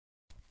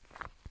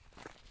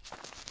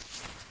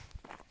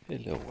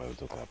Hello, I will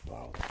talk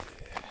about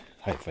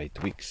hi-fi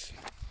twigs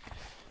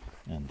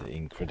and the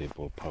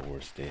incredible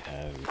powers they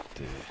have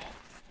with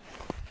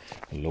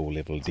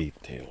low-level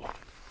detail.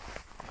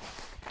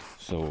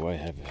 So I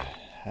have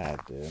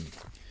had,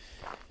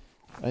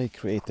 I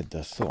created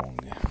a song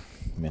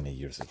many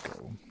years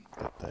ago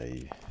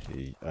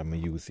that I'm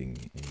using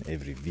in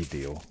every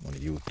video on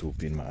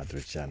YouTube in my other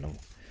channel.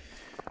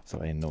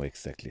 So I know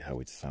exactly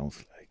how it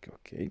sounds like,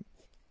 okay?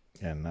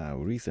 And now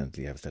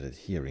recently I've started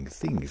hearing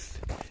things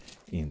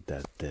in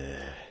that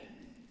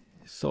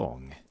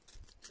song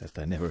that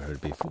I never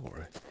heard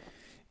before,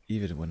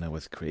 even when I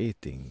was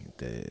creating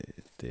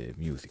the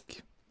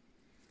music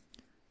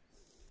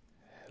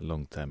a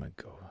long time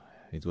ago.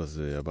 It was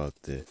about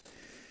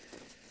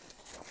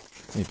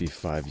maybe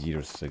 5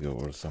 years ago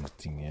or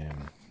something.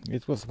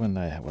 It was when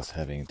I was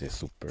having the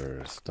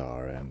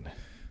Superstar and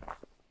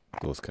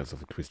those kinds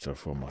of crystal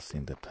formats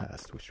in the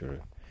past, which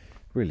were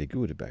really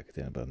good back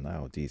then, but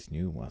now these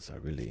new ones are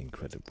really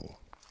incredible.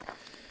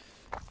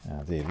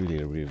 They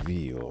really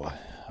reveal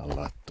a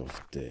lot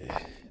of the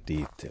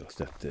details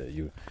that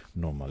you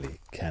normally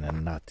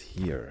cannot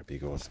hear,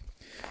 because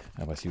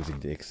I was using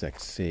the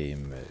exact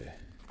same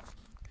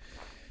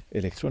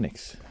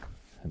electronics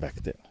back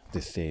then.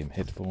 The same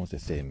headphones, the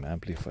same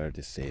amplifier,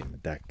 the same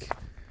DAC,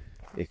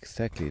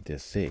 exactly the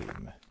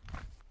same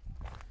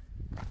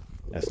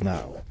as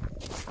now.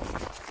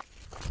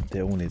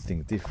 The only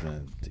thing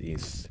different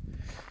is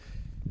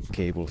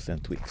cables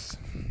and twigs.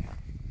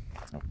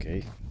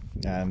 Okay,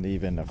 and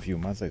even a few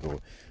months ago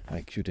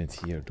I couldn't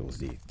hear those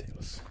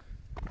details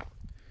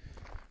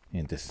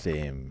in the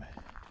same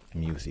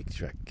music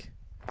track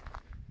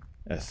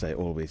as I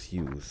always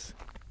use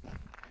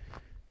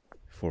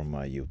for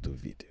my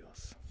YouTube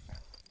videos.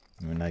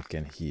 When I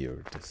can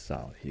hear the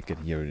sound, you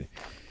can hear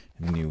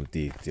new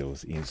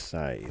details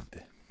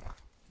inside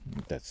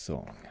that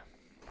song,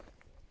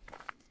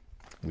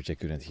 which I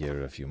couldn't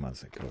hear a few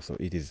months ago. So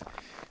it is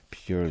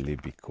purely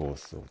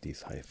because of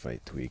these hi-fi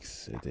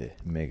twigs, the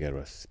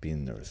Megara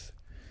spinners,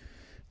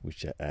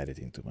 which I added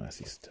into my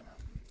system.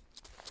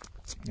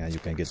 And you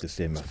can get the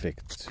same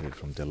effect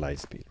from the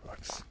Lightspeed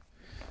rocks.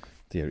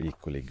 They are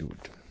equally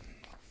good.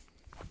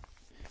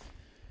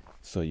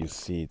 So you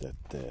see that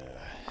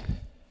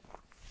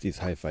these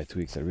hi-fi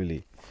twigs are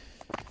really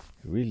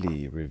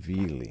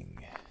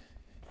revealing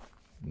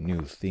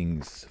new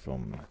things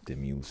from the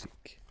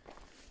music.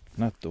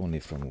 Not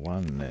only from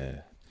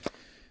one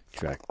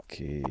track,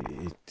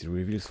 it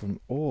reveals from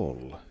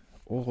all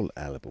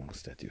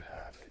albums that you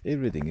have.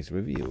 Everything is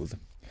revealed.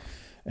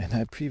 And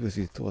I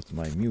previously thought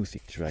my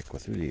music track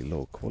was really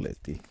low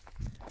quality.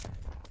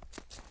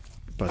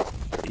 But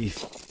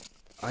if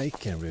I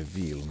can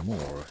reveal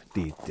more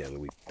detail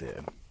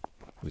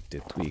with the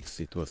tweaks,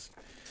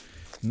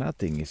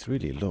 nothing is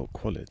really low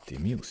quality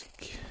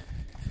music.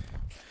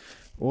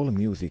 All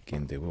music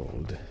in the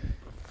world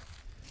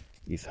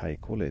is high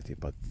quality,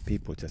 but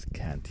people just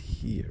can't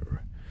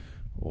hear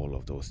all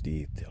of those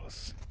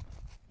details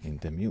in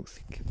the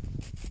music.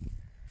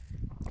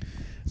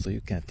 So you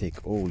can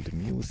take old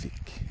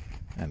music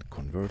and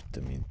convert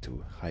them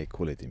into high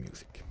quality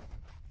music.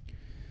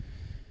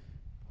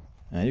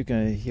 And you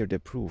can hear the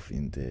proof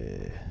in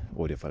the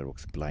Audiophile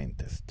Rocks blind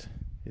test.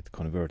 It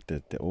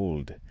converted the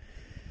old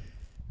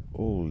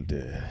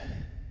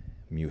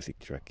music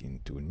track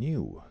into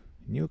new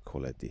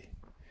quality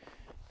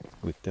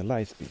with the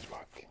Lightspeed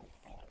rock.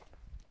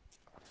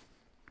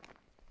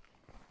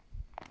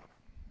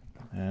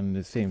 And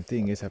the same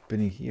thing is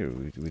happening here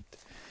with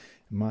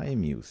my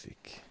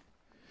music.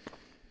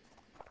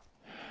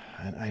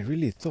 And I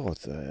really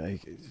thought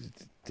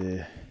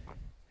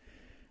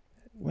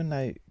when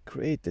I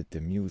created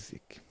the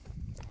music,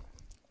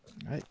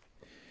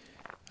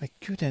 I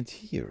couldn't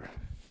hear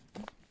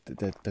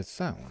that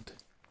sound,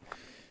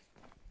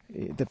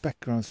 the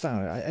background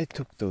sound. I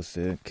took those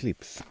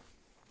clips.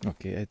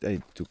 Okay,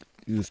 I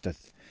used that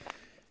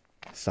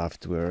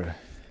software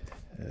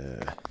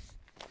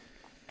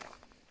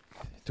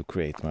to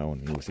create my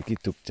own music.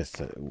 It took just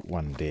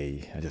one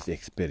day. I just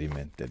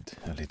experimented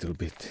a little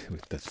bit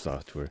with that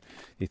software.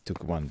 It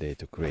took one day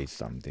to create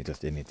something,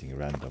 just anything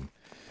random.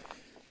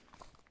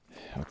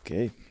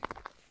 Okay,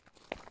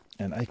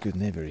 and I could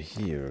never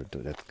hear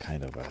that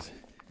kind of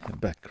a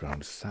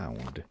background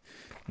sound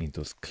in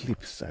those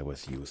clips I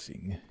was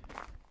using.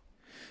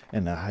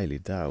 And I highly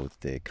doubt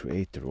the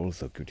creator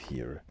also could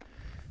hear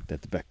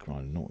that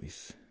background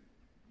noise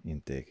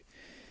in the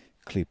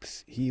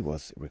clips he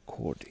was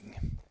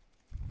recording.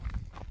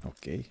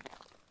 Okay,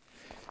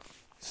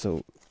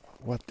 so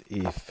what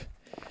if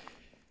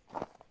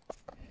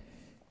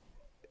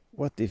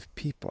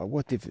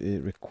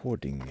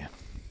recording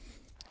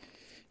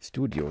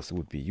studios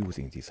would be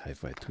using these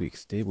hi-fi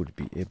twigs? They would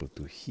be able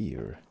to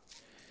hear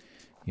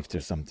if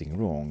there's something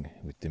wrong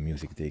with the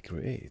music they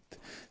create,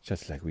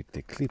 just like with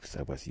the clips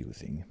I was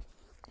using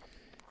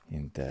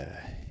in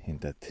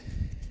that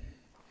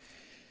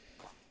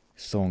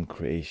song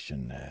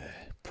creation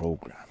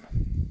program.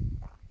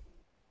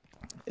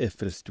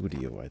 FL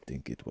Studio, I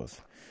think it was.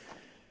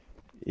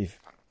 If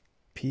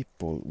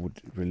people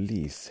would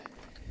release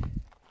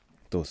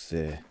those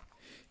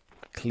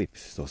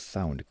clips, those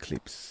sound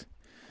clips,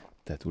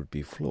 that would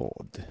be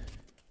flawed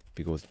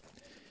because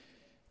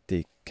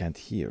they can't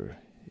hear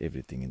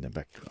everything in the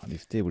background.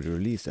 If they would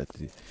release that,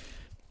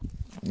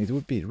 it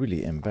would be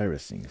really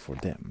embarrassing for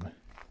them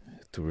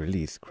to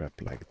release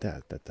crap like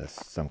that has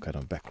some kind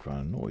of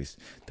background noise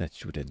that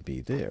shouldn't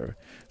be there.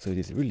 So it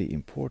is really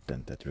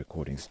important that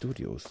recording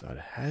studios are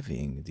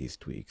having these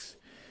tweaks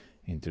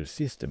in their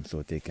system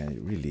so they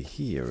can really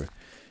hear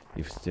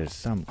if there's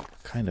some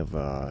kind of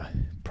a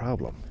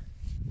problem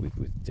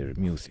with their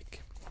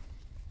music,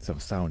 some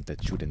sound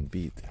that shouldn't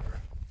be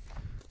there,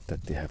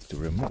 that they have to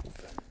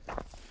remove.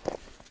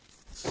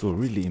 So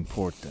really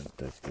important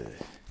that the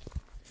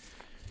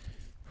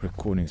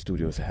recording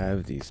studios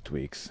have these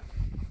tweaks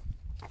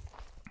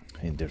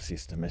in their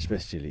system,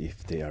 especially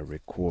if they are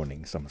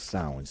recording some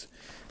sounds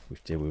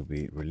which they will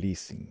be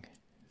releasing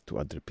to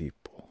other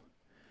people.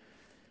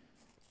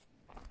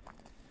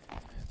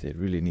 They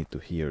really need to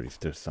hear if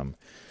there's some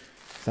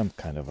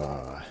kind of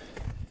a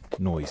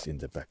noise in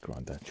the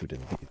background that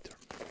shouldn't be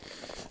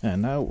there.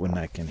 And now when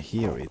I can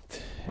hear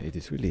it, it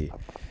is really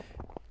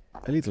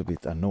a little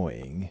bit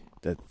annoying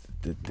that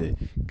the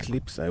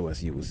clips I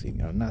was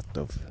using are not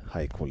of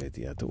high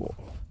quality at all.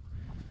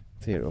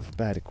 They're of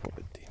bad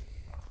quality.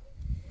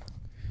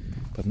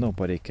 But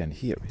nobody can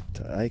hear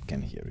it. I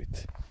can hear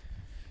it.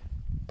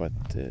 But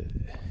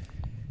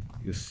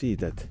you see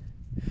that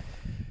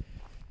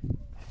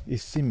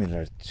it's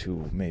similar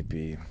to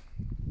maybe,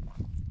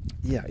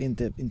 yeah, in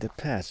the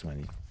past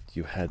when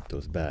you had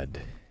those bad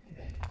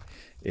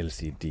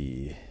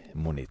LCD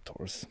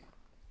monitors,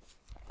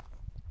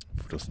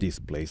 those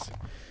displays,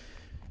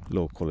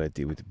 low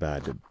quality with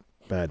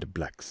bad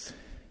blacks.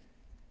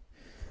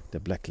 The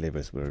black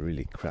levels were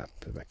really crap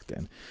back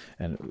then,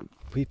 and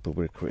people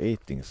were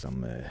creating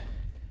some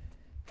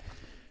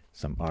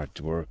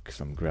artwork,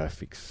 some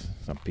graphics,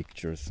 some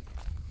pictures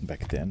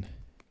back then.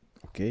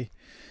 Okay,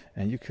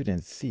 and you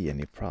couldn't see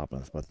any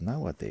problems. But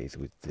nowadays,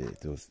 with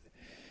those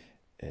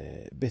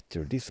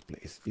better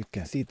displays, you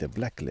can see the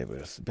black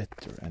levels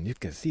better, and you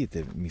can see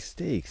the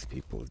mistakes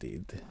people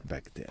did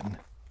back then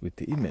with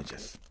the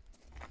images.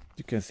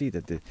 You can see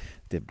that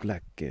the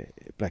black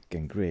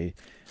and gray,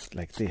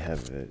 like they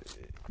have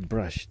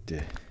brushed,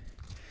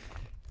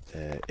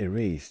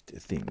 erased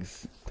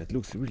things that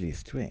looks really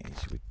strange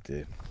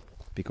with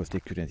because they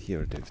couldn't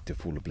hear the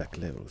full black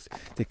levels.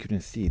 They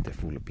couldn't see the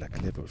full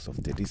black levels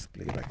of the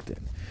display back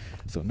then.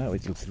 So now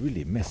it looks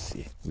really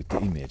messy with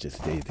the images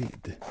they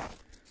did.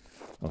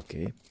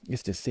 Okay,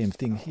 it's the same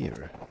thing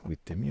here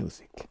with the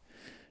music.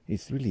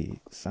 It really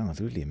sounds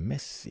really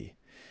messy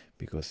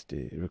because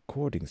the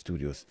recording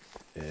studios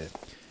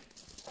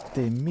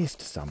they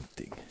missed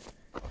something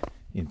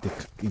in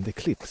the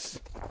clips.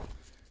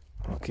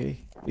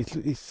 Okay,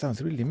 it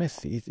sounds really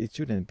messy. It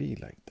shouldn't be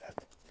like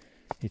that.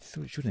 It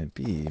shouldn't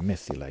be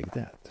messy like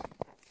that.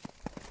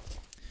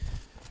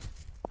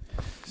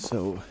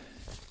 So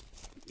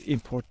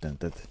important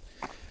that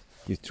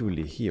you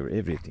truly hear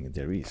everything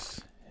there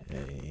is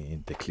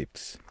in the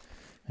clips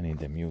and in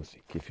the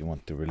music if you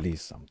want to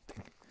release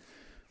something.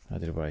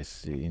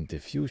 Otherwise, maybe in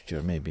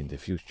the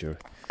future,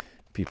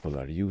 people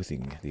are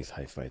using these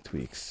hi-fi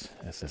tweaks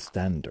as a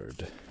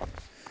standard,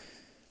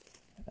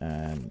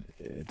 and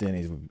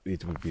then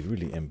it would be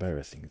really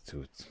embarrassing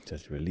to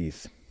just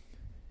release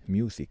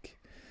music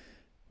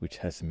which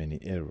has many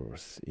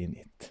errors in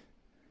it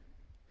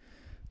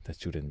that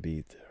shouldn't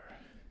be there.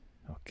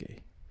 Okay,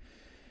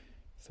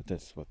 so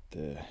that's what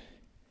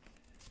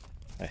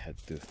I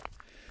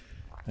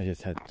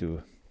just had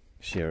to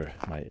share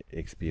my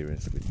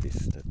experience with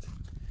this, that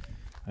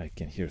I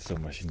can hear so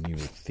much new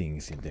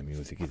things in the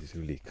music. It is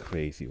really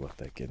crazy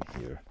what I can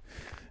hear.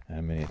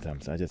 And many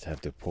times I just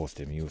have to pause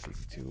the music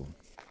to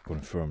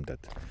confirm that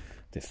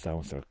the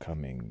sounds are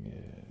coming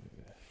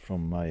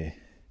from my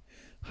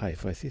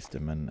hi-fi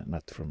system and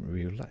not from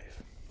real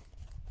life.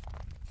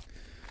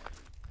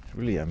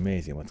 Really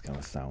amazing what kind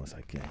of sounds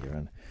I can hear,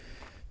 and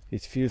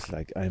it feels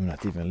like I'm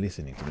not even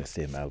listening to the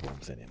same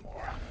albums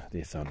anymore.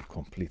 They sound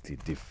completely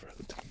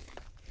different.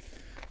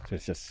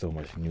 There's just so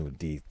much new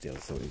detail,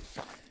 so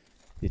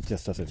it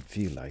just doesn't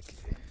feel like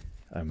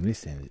I'm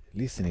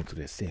listening to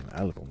the same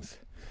albums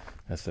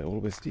as I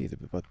always did,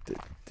 but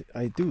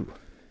I do.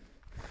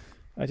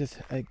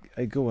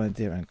 I go in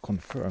there and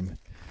confirm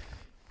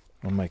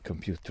on my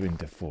computer in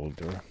the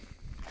folder,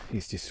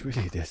 is this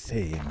really the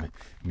same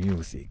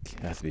music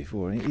as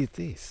before? And it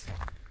is.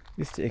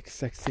 It's the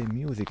exact same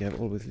music I've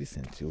always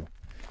listened to,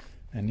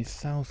 and it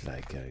sounds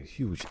like a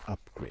huge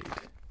upgrade.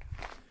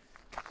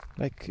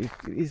 Like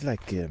it's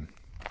like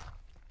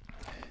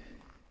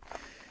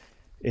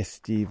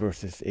SD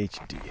versus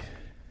HD,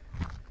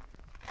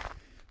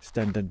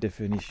 standard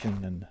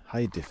definition and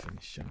high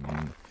definition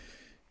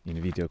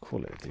in video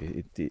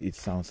quality. It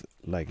sounds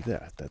like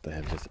that I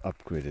have just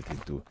upgraded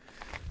into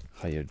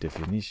higher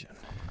definition,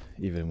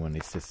 even when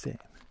it's the same.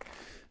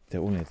 The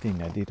only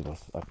thing I did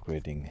was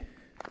upgrading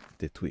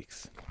the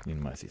tweaks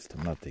in my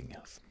system, nothing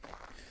else.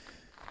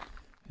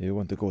 You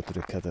want to go to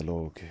the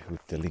catalog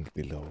with the link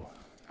below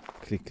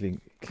click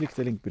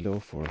the link below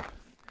for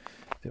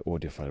the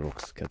Audiophile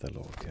Rocks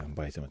catalog and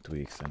buy some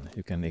tweaks, and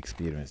you can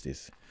experience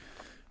this,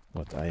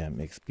 what I am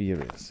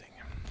experiencing.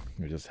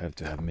 You just have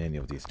to have many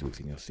of these tweaks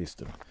in your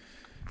system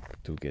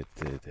to get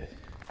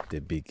the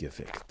big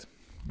effect.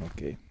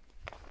 Okay,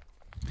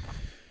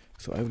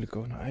 so I will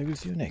go now. I will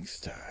see you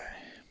next time.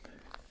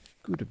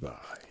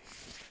 Goodbye.